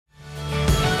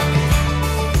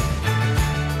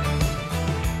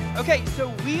Okay,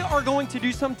 so we are going to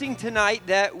do something tonight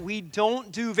that we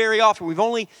don't do very often. We've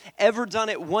only ever done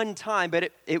it one time,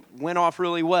 but it went off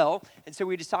really well. And so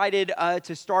we decided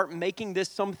to start making this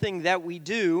something that we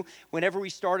do whenever we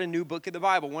start a new book of the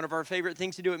Bible. One of our favorite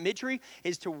things to do at Midtree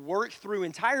is to work through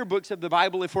entire books of the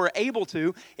Bible if we're able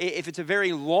to. If it's a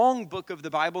very long book of the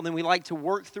Bible, then we like to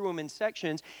work through them in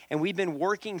sections. And we've been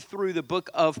working through the book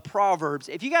of Proverbs.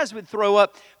 If you guys would throw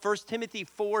up 1 Timothy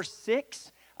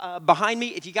 4:6. Behind me,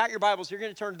 if you got your Bibles, you're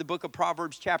going to turn to the book of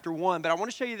Proverbs chapter 1. But I want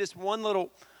to show you this one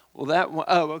little,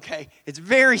 okay. It's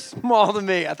very small to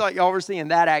me. I thought y'all were seeing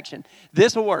that action.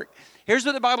 This will work. Here's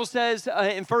what the Bible says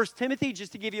in 1 Timothy,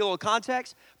 just to give you a little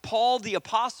context. Paul, the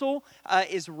apostle,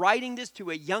 is writing this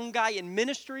to a young guy in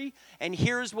ministry, and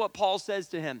here's what Paul says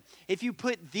to him. If you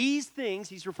put these things,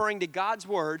 he's referring to God's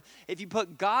word, if you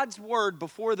put God's word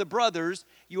before the brothers,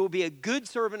 you will be a good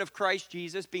servant of Christ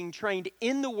Jesus, being trained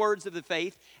in the words of the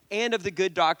faith and of the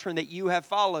good doctrine that you have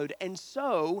followed. And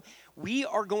so, we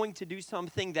are going to do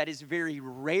something that is very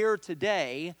rare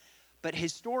today, but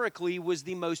historically was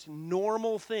the most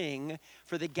normal thing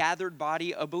for the gathered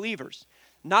body of believers.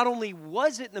 Not only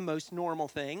was it the most normal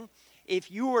thing,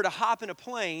 if you were to hop in a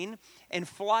plane and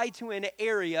fly to an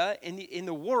area in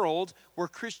the world where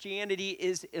Christianity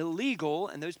is illegal,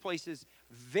 and those places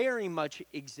very much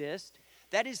exist,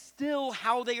 that is still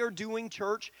how they are doing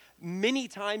church many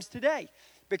times today.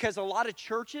 Because a lot of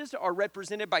churches are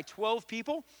represented by 12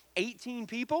 people, 18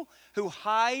 people who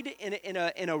hide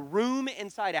in a room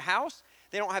inside a house.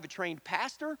 They don't have a trained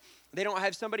pastor. They don't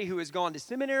have somebody who has gone to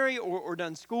seminary or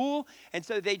done school. And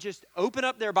so they just open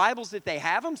up their Bibles if they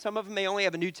have them. Some of them may only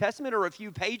have a New Testament or a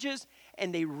few pages,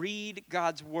 and they read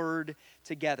God's word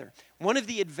together. One of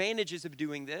the advantages of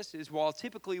doing this is while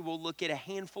typically we'll look at a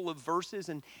handful of verses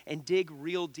and dig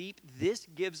real deep, this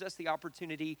gives us the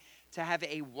opportunity to have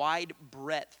a wide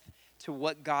breadth to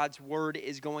what God's word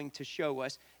is going to show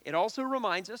us. It also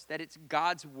reminds us that it's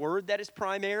God's word that is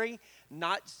primary,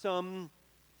 not some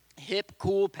hip,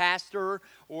 cool pastor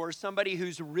or somebody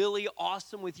who's really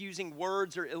awesome with using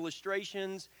words or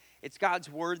illustrations. It's God's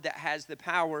word that has the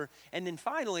power. And then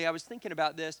finally, I was thinking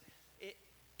about this.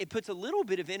 It puts a little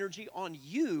bit of energy on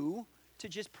you to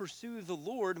just pursue the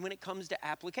Lord when it comes to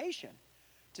application.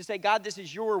 To say, God, this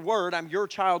is your word, I'm your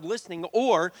child listening,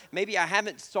 or maybe I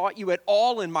haven't sought you at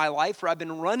all in my life, or I've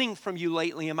been running from you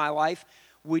lately in my life.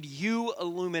 Would you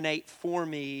illuminate for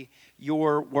me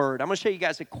your word? I'm going to show you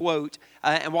guys a quote,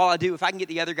 and while I do, if I can get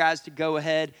the other guys to go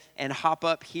ahead and hop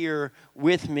up here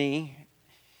with me.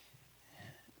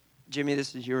 Jimmy,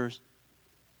 this is yours.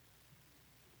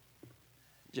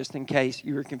 Just in case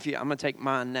you were confused, I'm going to take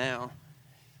mine now.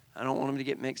 I don't want them to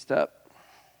get mixed up.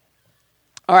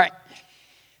 All right.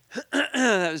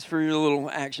 That was for your little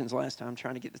actions last time,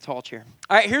 trying to get the tall chair.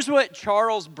 All right, here's what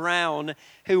Charles Brown,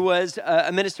 who was a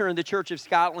minister in the Church of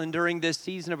Scotland during this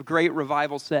season of great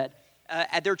revival, said.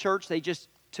 At their church, they just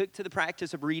took to the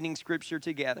practice of reading Scripture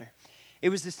together. It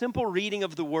was the simple reading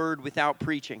of the Word without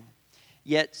preaching.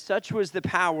 Yet such was the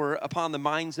power upon the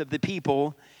minds of the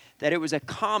people that it was a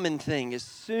common thing as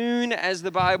soon as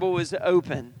the Bible was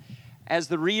open, as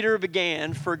the reader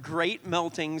began, for great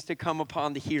meltings to come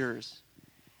upon the hearers.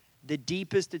 The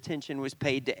deepest attention was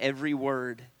paid to every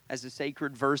word as the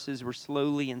sacred verses were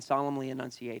slowly and solemnly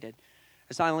enunciated.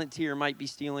 A silent tear might be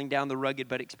stealing down the rugged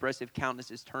but expressive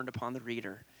countenances turned upon the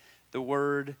reader. The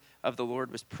word of the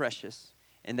Lord was precious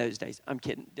in those days. I'm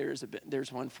kidding.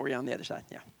 There's one for you on the other side.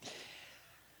 Yeah.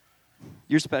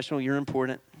 You're special. You're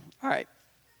important. All right.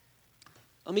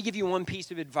 Let me give you one piece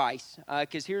of advice,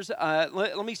 because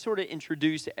let me sort of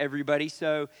introduce everybody.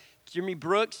 So Jimmy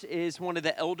Brooks is one of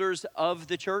the elders of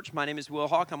the church. My name is Will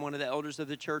Hawk. I'm one of the elders of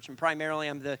the church, and primarily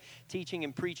I'm the teaching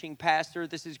and preaching pastor.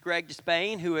 This is Greg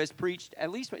Despain, who has preached at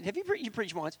least, you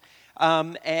preached once?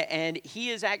 And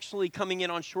he is actually coming in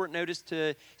on short notice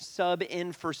to sub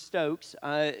in for Stokes,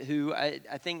 who I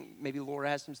think maybe Laura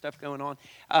has some stuff going on.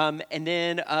 And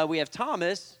then we have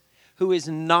Thomas, who is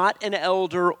not an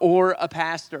elder or a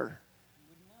pastor.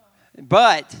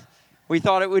 But we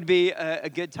thought it would be a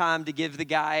good time to give the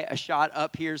guy a shot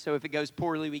up here, so if it goes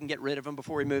poorly, we can get rid of him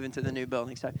before we move into the new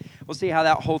building. So we'll see how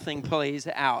that whole thing plays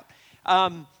out.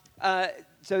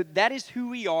 So that is who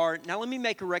we are. Now let me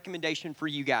make a recommendation for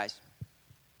you guys.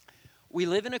 We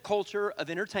live in a culture of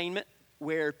entertainment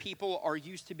where people are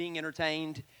used to being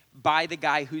entertained by the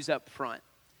guy who's up front.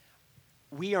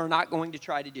 We are not going to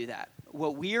try to do that.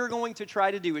 What we are going to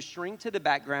try to do is shrink to the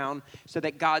background so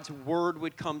that God's word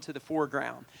would come to the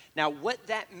foreground. Now, what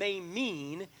that may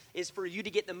mean is for you to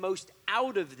get the most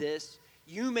out of this,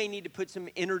 you may need to put some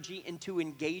energy into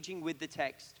engaging with the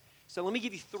text So let me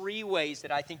give you 3 ways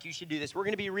that I think you should do this. We're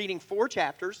going to be reading 4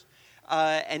 chapters,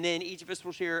 and then each of us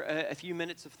will share a few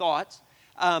minutes of thoughts.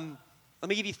 Let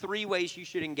me give you 3 ways you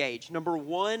should engage. Number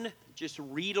 1, just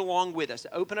read along with us.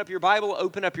 Open up your Bible,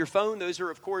 open up your phone. Those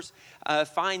are, of course,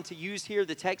 fine to use here.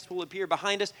 The text will appear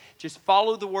behind us. Just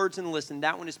follow the words and listen.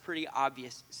 That one is pretty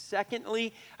obvious.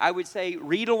 Secondly, I would say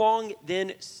read along,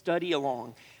 then study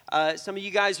along. Some of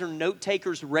you guys are note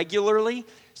takers regularly.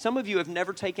 Some of you have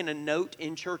never taken a note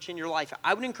in church in your life.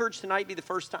 I would encourage tonight be the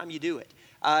first time you do it.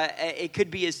 It could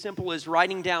be as simple as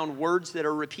writing down words that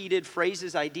are repeated,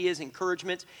 phrases, ideas,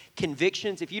 encouragements,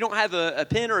 convictions. If you don't have a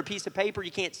pen or a piece of paper,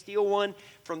 you can't steal one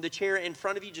from the chair in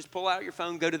front of you. Just pull out your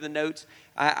phone, go to the notes.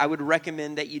 I would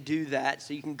recommend that you do that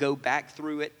so you can go back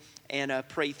through it and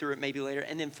pray through it maybe later.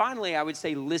 And then finally, I would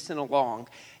say listen along.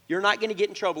 You're not going to get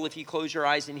in trouble if you close your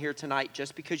eyes in here tonight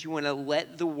just because you want to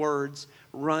let the words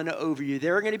run over you.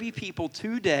 There are going to be people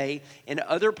today in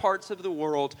other parts of the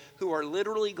world who are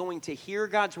literally going to hear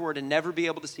God's word and never be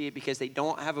able to see it because they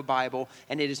don't have a Bible,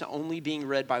 and it is only being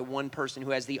read by one person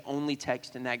who has the only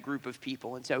text in that group of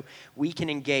people. And so we can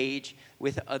engage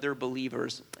with other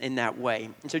believers in that way.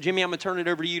 And so, Jimmy, I'm going to turn it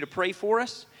over to you to pray for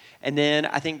us. And then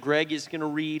I think Greg is going to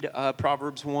read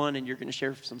Proverbs 1, and you're going to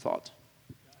share some thoughts.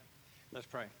 Let's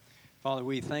pray. Father,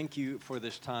 we thank you for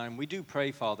this time. We do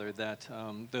pray, Father, that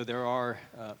though there are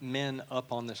men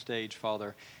up on the stage,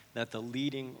 Father, that the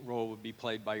leading role would be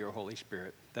played by your Holy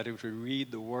Spirit. That as we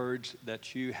read the words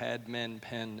that you had men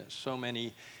pen so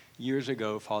many years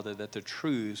ago, Father, that the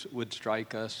truths would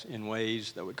strike us in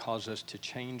ways that would cause us to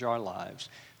change our lives,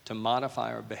 to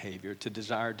modify our behavior, to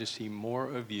desire to see more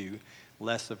of you,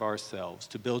 less of ourselves,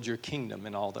 to build your kingdom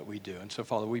in all that we do. And so,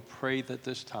 Father, we pray that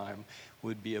this time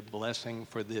would be a blessing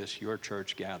for this, your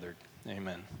church gathered.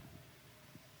 Amen.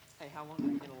 Hey, how long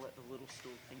are you going to let the little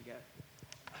stool thing go?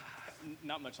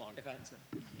 Not much longer. If I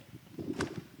had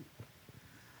to.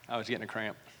 I was getting a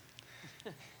cramp.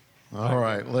 All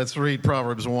right, let's read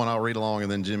Proverbs 1. I'll read along,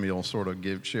 and then Jimmy will sort of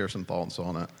share some thoughts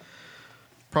on it.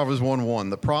 Proverbs 1:1,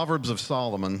 the Proverbs of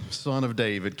Solomon, son of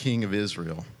David, king of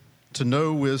Israel. To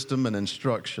know wisdom and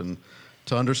instruction,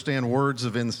 to understand words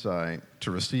of insight,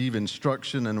 to receive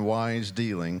instruction and wise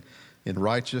dealing in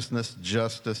righteousness,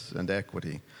 justice, and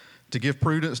equity, to give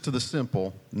prudence to the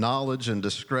simple, knowledge and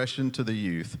discretion to the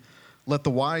youth. Let the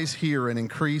wise hear and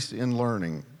increase in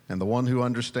learning, and the one who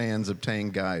understands obtain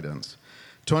guidance.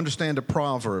 To understand a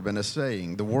proverb and a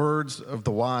saying, the words of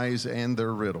the wise and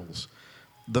their riddles.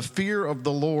 The fear of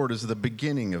the Lord is the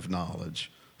beginning of knowledge.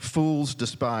 Fools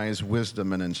despise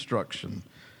wisdom and instruction.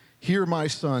 Hear, my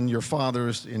son, your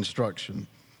father's instruction,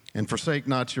 and forsake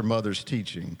not your mother's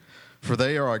teaching, for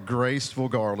they are a graceful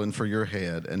garland for your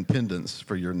head and pendants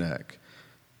for your neck.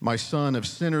 My son, if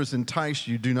sinners entice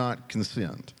you, do not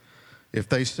consent. If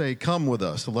they say, come with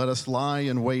us, let us lie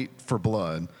in wait for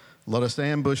blood. Let us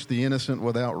ambush the innocent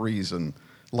without reason.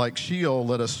 Like Sheol,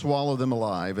 let us swallow them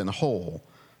alive and whole,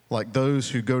 like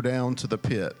those who go down to the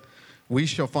pit. We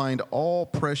shall find all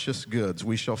precious goods.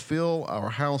 We shall fill our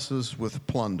houses with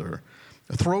plunder.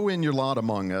 Throw in your lot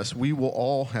among us. We will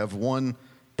all have one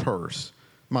purse.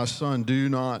 My son, do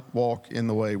not walk in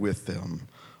the way with them.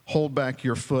 Hold back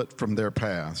your foot from their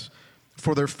paths.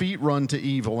 For their feet run to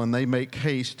evil, and they make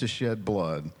haste to shed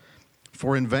blood.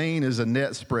 For in vain is a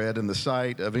net spread in the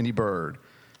sight of any bird.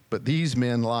 But these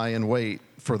men lie in wait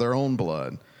for their own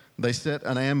blood. They set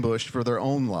an ambush for their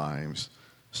own lives.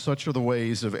 Such are the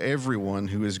ways of everyone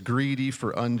who is greedy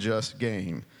for unjust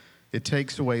gain. It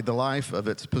takes away the life of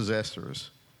its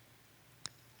possessors.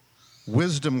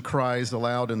 Wisdom cries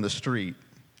aloud in the street.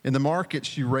 In the market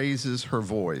she raises her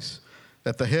voice.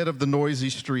 At the head of the noisy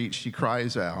street she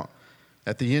cries out.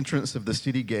 At the entrance of the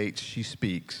city gates she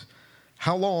speaks.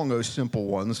 How long, O simple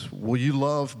ones, will you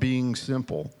love being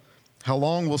simple? How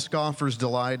long will scoffers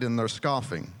delight in their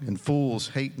scoffing, and fools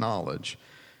hate knowledge?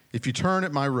 If you turn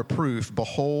at my reproof,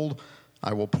 behold,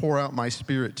 I will pour out my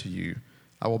spirit to you.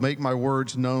 I will make my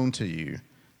words known to you.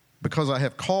 Because I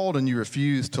have called and you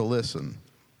refuse to listen,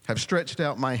 have stretched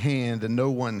out my hand and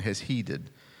no one has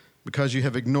heeded. Because you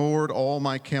have ignored all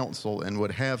my counsel and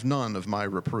would have none of my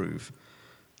reproof.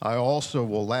 I also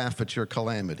will laugh at your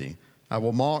calamity. I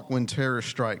will mock when terror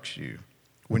strikes you.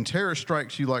 When terror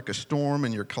strikes you like a storm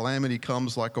and your calamity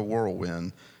comes like a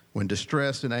whirlwind, when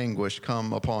distress and anguish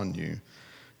come upon you.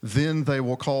 Then they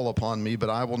will call upon me, but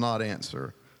I will not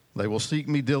answer. They will seek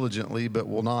me diligently, but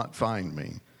will not find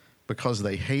me, because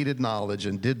they hated knowledge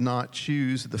and did not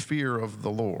choose the fear of the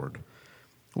Lord,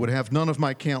 would have none of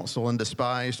my counsel and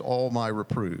despised all my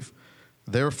reproof.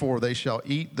 Therefore they shall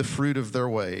eat the fruit of their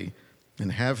way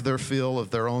and have their fill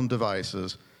of their own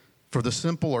devices. For the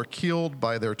simple are killed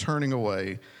by their turning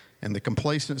away, and the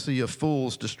complacency of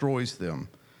fools destroys them.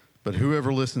 But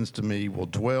whoever listens to me will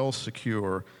dwell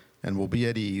secure and will be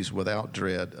at ease without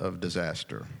dread of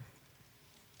disaster.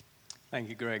 Thank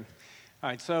you, Greg. All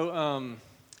right, so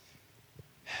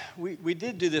we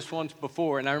did do this once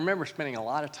before, and I remember spending a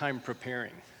lot of time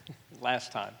preparing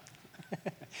last time.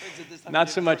 Not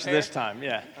so much this time,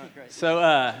 yeah. Oh, great. So,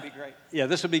 This would be great. yeah,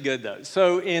 this will be good, though.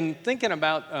 So in thinking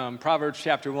about Proverbs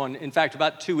chapter 1, in fact,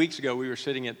 about 2 weeks ago, we were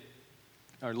sitting at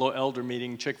our elder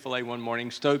meeting, Chick-fil-A, one morning.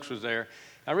 Stokes was there.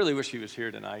 I really wish he was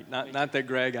here tonight. Not that,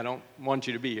 Greg, I don't want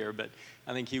you to be here, but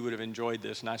I think he would have enjoyed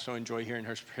this, and I so enjoy hearing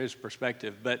his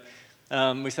perspective. But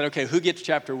we said, okay, who gets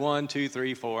chapter 1, 2,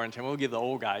 3, 4? And we'll give the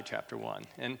old guy chapter 1.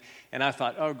 And I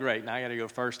thought, oh, great, now I got to go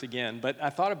first again. But I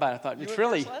thought about it. I thought, You it's went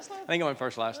really, first last time? I think I went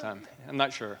first last time. I'm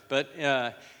not sure. But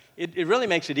it really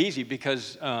makes it easy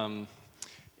because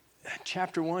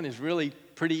chapter 1 is really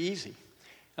pretty easy.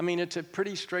 I mean, it's a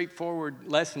pretty straightforward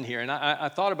lesson here. And I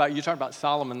thought about, you talked about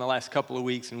Solomon the last couple of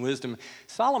weeks and wisdom.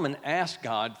 Solomon asked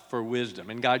God for wisdom,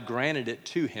 and God granted it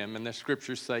to him. And the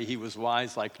scriptures say he was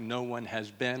wise like no one has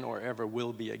been or ever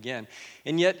will be again.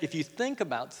 And yet, if you think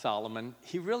about Solomon,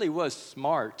 he really was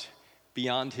smart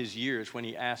beyond his years when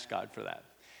he asked God for that.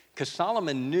 Because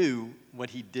Solomon knew what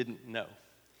he didn't know.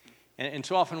 And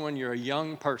so often when you're a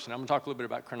young person, I'm going to talk a little bit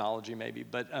about chronology maybe,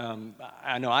 but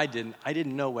I know I didn't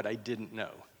know what I didn't know.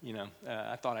 You know,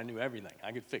 I thought I knew everything.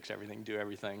 I could fix everything, do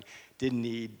everything. Didn't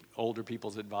need older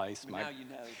people's advice. Now you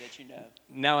know that you know.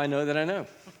 Now I know that I know.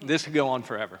 This could go on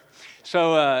forever.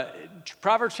 So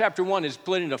Proverbs chapter 1 is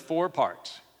split into 4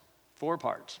 parts. 4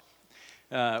 parts.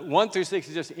 1 through 6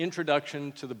 is just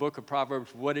introduction to the book of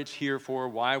Proverbs, what it's here for,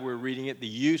 why we're reading it, the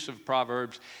use of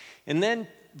Proverbs. And then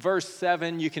verse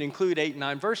 7, you can include 8 and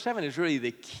 9. Verse 7 is really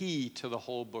the key to the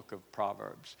whole book of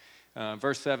Proverbs.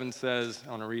 Verse 7 says,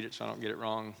 I want to read it so I don't get it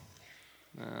wrong.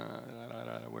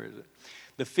 Where is it?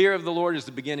 The fear of the Lord is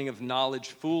the beginning of knowledge.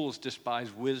 Fools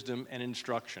despise wisdom and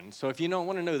instruction. So if you don't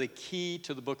want to know the key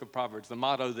to the book of Proverbs, the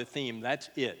motto, the theme, that's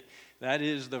it. That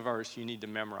is the verse you need to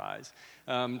memorize.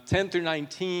 10 through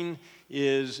 19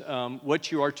 is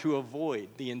what you are to avoid,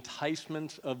 the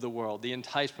enticements of the world, the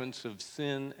enticements of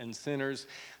sin and sinners.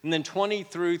 And then 20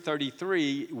 through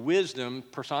 33, wisdom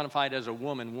personified as a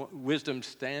woman. Wisdom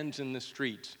stands in the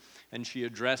streets, and she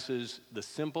addresses the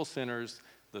simple sinners,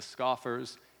 the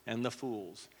scoffers, and the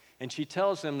fools. And she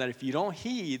tells them that if you don't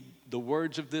heed the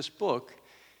words of this book,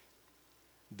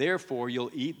 therefore,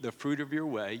 you'll eat the fruit of your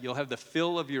way. You'll have the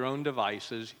fill of your own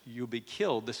devices. You'll be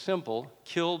killed, the simple,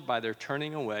 killed by their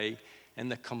turning away, and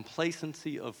the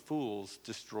complacency of fools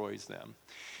destroys them.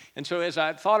 And so as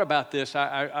I thought about this,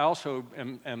 I also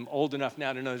am old enough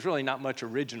now to know there's really not much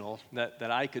original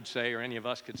that I could say or any of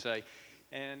us could say.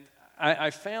 And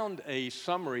I found a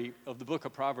summary of the book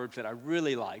of Proverbs that I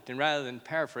really liked. And rather than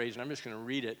paraphrasing, I'm just going to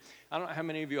read it. I don't know how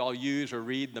many of you all use or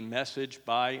read The Message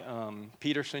by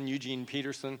Eugene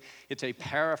Peterson. It's a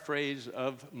paraphrase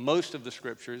of most of the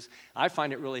scriptures. I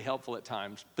find it really helpful at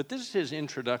times. But this is his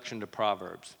introduction to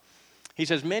Proverbs. He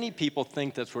says, many people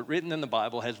think that's what's written in the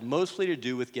Bible has mostly to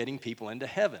do with getting people into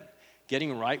heaven,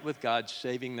 getting right with God,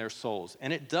 saving their souls.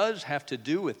 And it does have to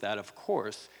do with that, of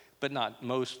course, but not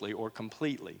mostly or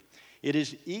completely. It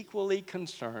is equally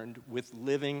concerned with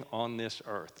living on this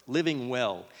earth, living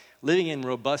well, living in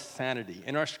robust sanity.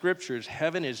 In our scriptures,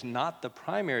 heaven is not the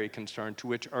primary concern to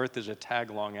which earth is a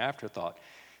tag-along afterthought.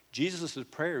 Jesus'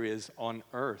 prayer is on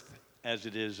earth as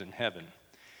it is in heaven.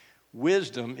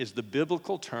 Wisdom is the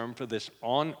biblical term for this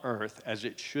on earth as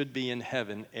it should be in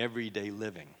heaven, everyday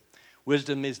living.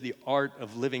 Wisdom is the art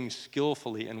of living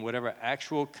skillfully in whatever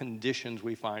actual conditions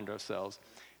we find ourselves.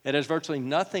 It has virtually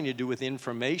nothing to do with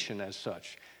information as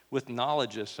such, with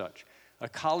knowledge as such. A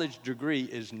college degree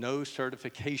is no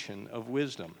certification of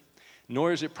wisdom,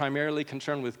 nor is it primarily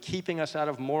concerned with keeping us out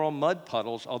of moral mud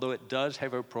puddles, although it does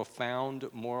have a profound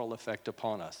moral effect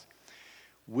upon us.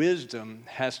 Wisdom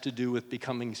has to do with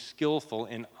becoming skillful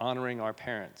in honoring our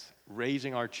parents,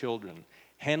 raising our children,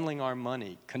 handling our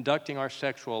money, conducting our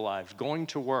sexual lives, going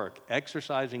to work,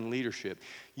 exercising leadership,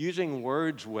 using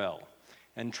words well,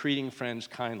 and treating friends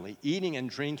kindly, eating and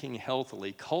drinking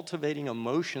healthily, cultivating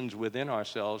emotions within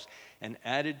ourselves, and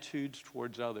attitudes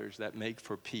towards others that make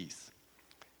for peace.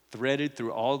 Threaded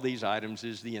through all these items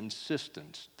is the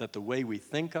insistence that the way we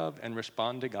think of and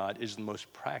respond to God is the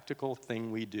most practical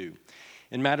thing we do.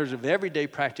 In matters of everyday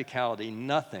practicality,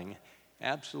 nothing,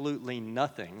 absolutely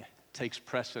nothing, takes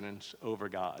precedence over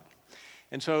God.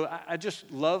 And so I just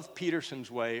love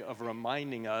Peterson's way of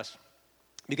reminding us,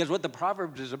 because what the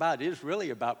Proverbs is about is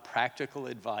really about practical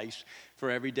advice for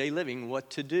everyday living, what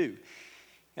to do.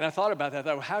 And I thought about that. I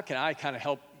thought, well, how can I kind of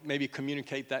help maybe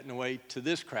communicate that in a way to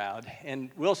this crowd. And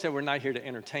Will said we're not here to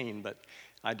entertain, but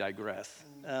I digress.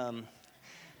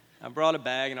 I brought a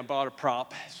bag and I brought a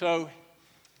prop. So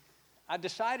I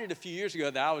decided a few years ago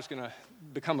that I was going to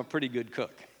become a pretty good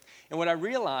cook. And what I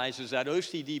realized is that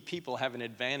OCD people have an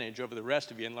advantage over the rest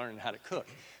of you in learning how to cook,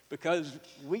 because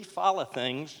we follow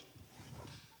things.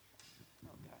 Oh,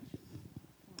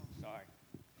 gosh. Sorry.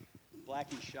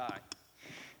 Blackie's shy.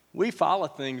 We follow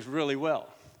things really well.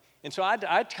 And so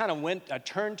I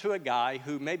turned to a guy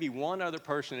who maybe one other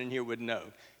person in here would know,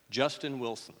 Justin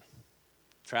Wilson.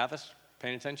 Travis,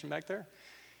 paying attention back there?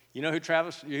 You know who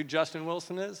Justin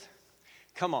Wilson is?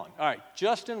 Come on. All right,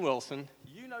 Justin Wilson.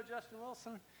 You know Justin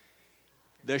Wilson?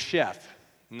 The chef,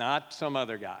 not some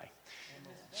other guy.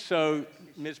 So,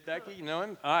 Miss Becky, you know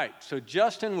him? All right, so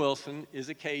Justin Wilson is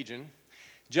a Cajun.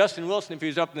 Justin Wilson, if he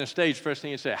was up on the stage, first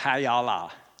thing he'd say, "How y'all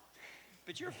are?"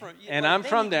 But you're from, and I'm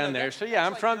from down there. So, yeah,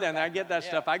 I'm from down there. I get that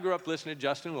stuff. I grew up listening to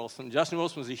Justin Wilson. Justin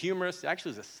Wilson was a humorist,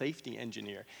 actually was a safety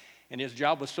engineer. And his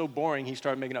job was so boring, he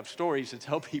started making up stories to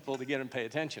tell people to get them to pay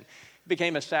attention.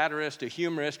 Became a satirist, a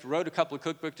humorist, wrote a couple of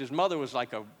cookbooks. His mother was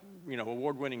like a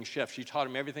award-winning chef. She taught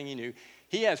him everything he knew.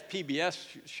 He has PBS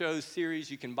shows,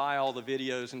 series. You can buy all the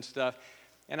videos and stuff.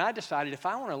 And I decided if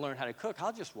I want to learn how to cook,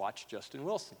 I'll just watch Justin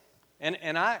Wilson.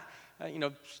 And I,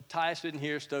 Tyus isn't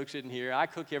here, Stokes isn't here. I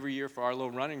cook every year for our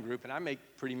little running group, and I make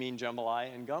pretty mean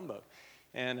jambalaya and gumbo.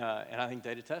 And I think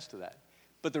they'd attest to that.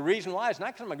 But the reason why is not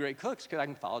because I'm a great cook, it's because I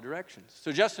can follow directions.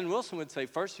 So Justin Wilson would say,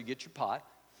 first you get your pot.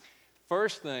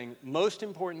 First thing, most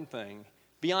important thing,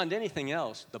 beyond anything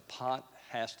else, the pot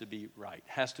has to be right,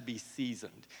 has to be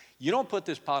seasoned. You don't put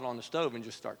this pot on the stove and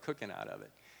just start cooking out of it.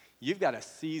 You've got to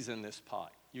season this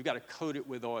pot. You've got to coat it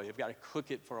with oil. You've got to cook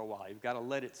it for a while. You've got to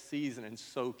let it season and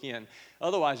soak in.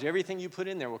 Otherwise, everything you put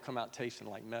in there will come out tasting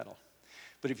like metal.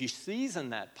 But if you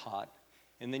season that pot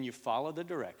and then you follow the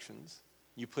directions,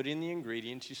 you put in the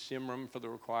ingredients, you simmer them for the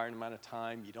required amount of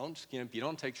time, you don't skimp, you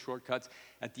don't take shortcuts.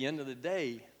 At the end of the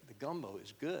day, the gumbo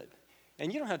is good.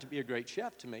 And you don't have to be a great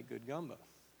chef to make good gumbo.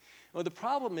 Well, the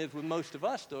problem is with most of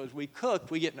us, though, is we cook,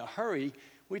 we get in a hurry,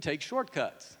 we take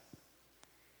shortcuts.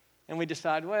 And we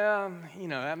decide, well,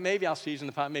 maybe I'll season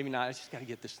the pot, maybe not. I just got to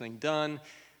get this thing done.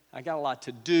 I got a lot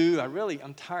to do.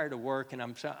 I'm tired of work, and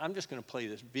I'm just going to play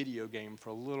this video game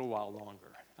for a little while longer.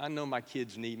 I know my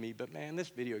kids need me, but man, this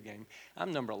video game,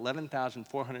 I'm number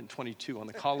 11,422 on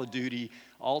the Call of Duty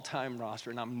all-time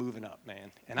roster, and I'm moving up,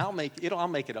 man. And I'll make it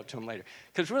up to them later.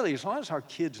 Because really, as long as our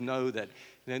kids know that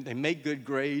they make good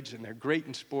grades and they're great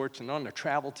in sports and on their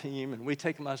travel team, and we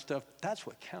take them out of stuff, that's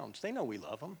what counts. They know we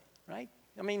love them, right?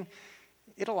 I mean,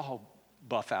 it'll all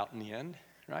buff out in the end,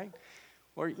 right?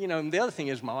 Or, the other thing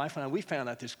is my wife and I, we found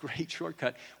out this great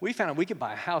shortcut. We found out we could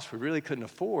buy a house we really couldn't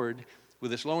afford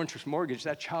with this low-interest mortgage.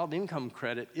 That child income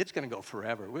credit, it's going to go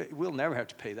forever. We'll never have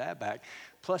to pay that back.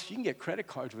 Plus, you can get credit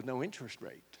cards with no interest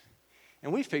rate.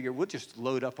 And we figure we'll just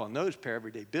load up on those, pay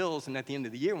everyday bills, and at the end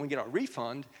of the year, when we get our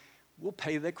refund, we'll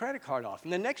pay the credit card off.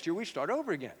 And then next year, we start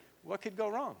over again. What could go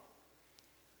wrong?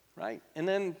 Right? And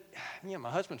then,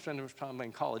 my husband's friend was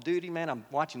playing Call of Duty. Man, I'm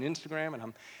watching Instagram, and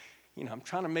I'm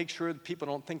trying to make sure that people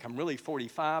don't think I'm really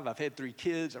 45. I've had 3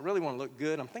 kids. I really want to look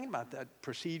good. I'm thinking about that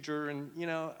procedure, and,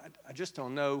 I just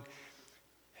don't know.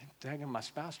 Dang, my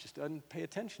spouse just doesn't pay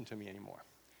attention to me anymore.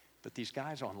 But these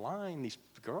guys online, these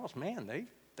girls, man,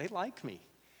 they like me.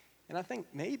 And I think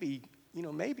maybe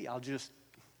I'll just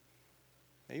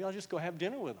go have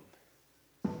dinner with them.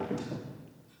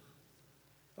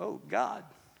 Oh, God,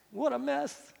 what a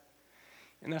mess.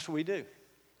 And that's what we do.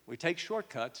 We take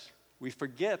shortcuts. We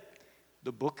forget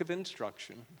the book of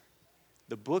instruction,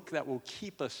 the book that will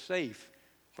keep us safe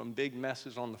from big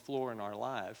messes on the floor in our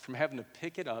lives, from having to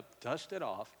pick it up, dust it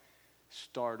off,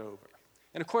 start over.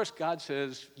 And of course, God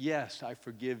says, yes, I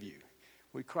forgive you.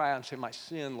 We cry out and say, my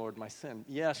sin, Lord, my sin.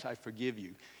 Yes, I forgive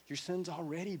you. Your sin's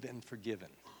already been forgiven.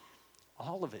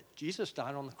 All of it. Jesus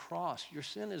died on the cross. Your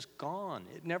sin is gone.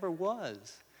 It never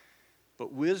was.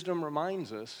 But wisdom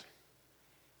reminds us,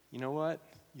 you know what?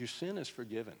 Your sin is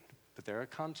forgiven. But there are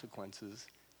consequences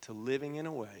to living in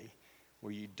a way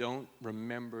where you don't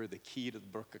remember the key to the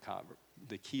book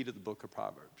of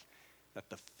Proverbs, that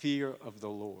the fear of the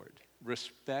Lord,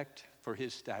 respect for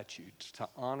his statutes, to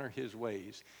honor his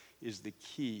ways is the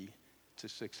key to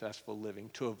successful living,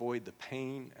 to avoid the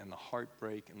pain and the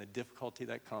heartbreak and the difficulty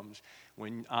that comes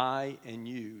when I and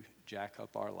you jack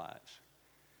up our lives.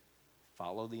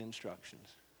 Follow the instructions.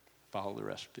 Follow the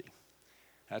recipe.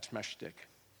 That's my shtick.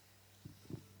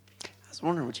 I was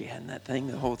wondering what you had in that thing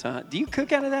the whole time. Do you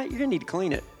cook out of that? You're going to need to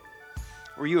clean it.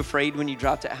 Were you afraid when you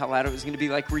dropped it how loud it was going to be?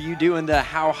 Like, were you doing the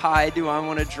how high do I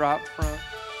want to drop from?